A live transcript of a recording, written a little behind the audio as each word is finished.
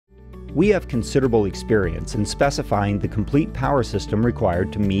We have considerable experience in specifying the complete power system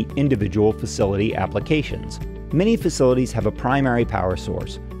required to meet individual facility applications. Many facilities have a primary power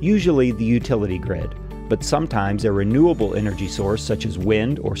source, usually the utility grid, but sometimes a renewable energy source such as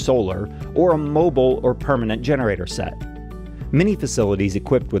wind or solar, or a mobile or permanent generator set. Many facilities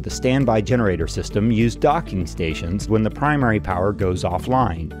equipped with a standby generator system use docking stations when the primary power goes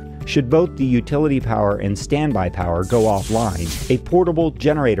offline. Should both the utility power and standby power go offline, a portable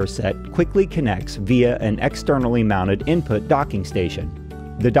generator set quickly connects via an externally mounted input docking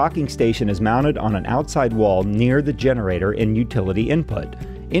station. The docking station is mounted on an outside wall near the generator and utility input.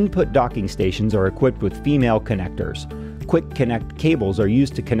 Input docking stations are equipped with female connectors. Quick connect cables are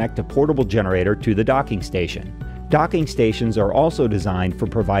used to connect a portable generator to the docking station. Docking stations are also designed for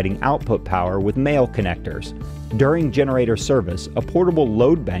providing output power with male connectors. During generator service, a portable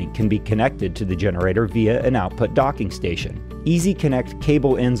load bank can be connected to the generator via an output docking station. Easy Connect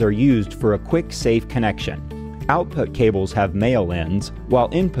cable ends are used for a quick, safe connection. Output cables have male ends, while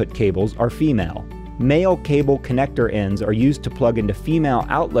input cables are female. Male cable connector ends are used to plug into female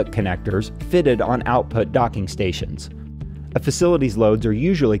outlet connectors fitted on output docking stations. A facility's loads are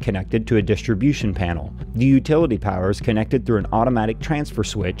usually connected to a distribution panel. The utility power is connected through an automatic transfer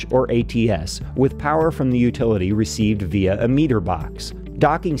switch, or ATS, with power from the utility received via a meter box.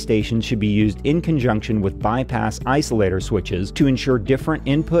 Docking stations should be used in conjunction with bypass isolator switches to ensure different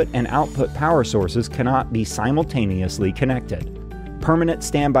input and output power sources cannot be simultaneously connected. Permanent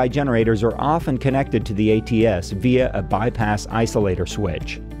standby generators are often connected to the ATS via a bypass isolator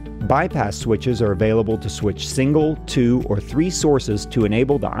switch. Bypass switches are available to switch single, 2, or 3 sources to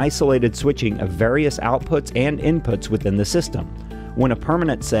enable the isolated switching of various outputs and inputs within the system. When a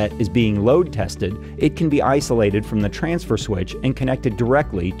permanent set is being load tested, it can be isolated from the transfer switch and connected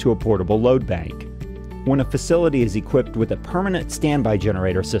directly to a portable load bank. When a facility is equipped with a permanent standby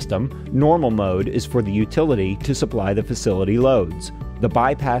generator system, normal mode is for the utility to supply the facility loads. The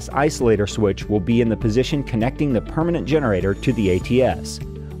bypass isolator switch will be in the position connecting the permanent generator to the ATS.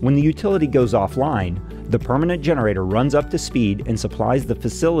 When the utility goes offline, the permanent generator runs up to speed and supplies the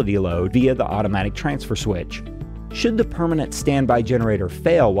facility load via the automatic transfer switch. Should the permanent standby generator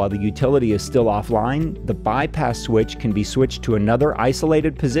fail while the utility is still offline, the bypass switch can be switched to another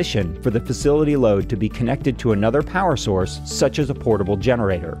isolated position for the facility load to be connected to another power source, such as a portable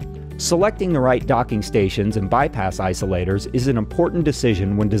generator. Selecting the right docking stations and bypass isolators is an important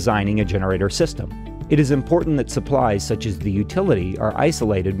decision when designing a generator system. It is important that supplies such as the utility are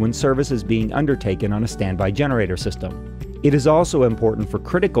isolated when service is being undertaken on a standby generator system. It is also important for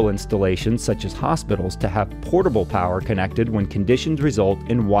critical installations such as hospitals to have portable power connected when conditions result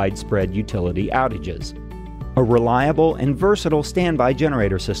in widespread utility outages. A reliable and versatile standby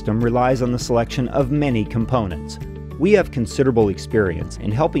generator system relies on the selection of many components. We have considerable experience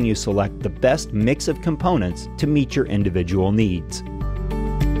in helping you select the best mix of components to meet your individual needs.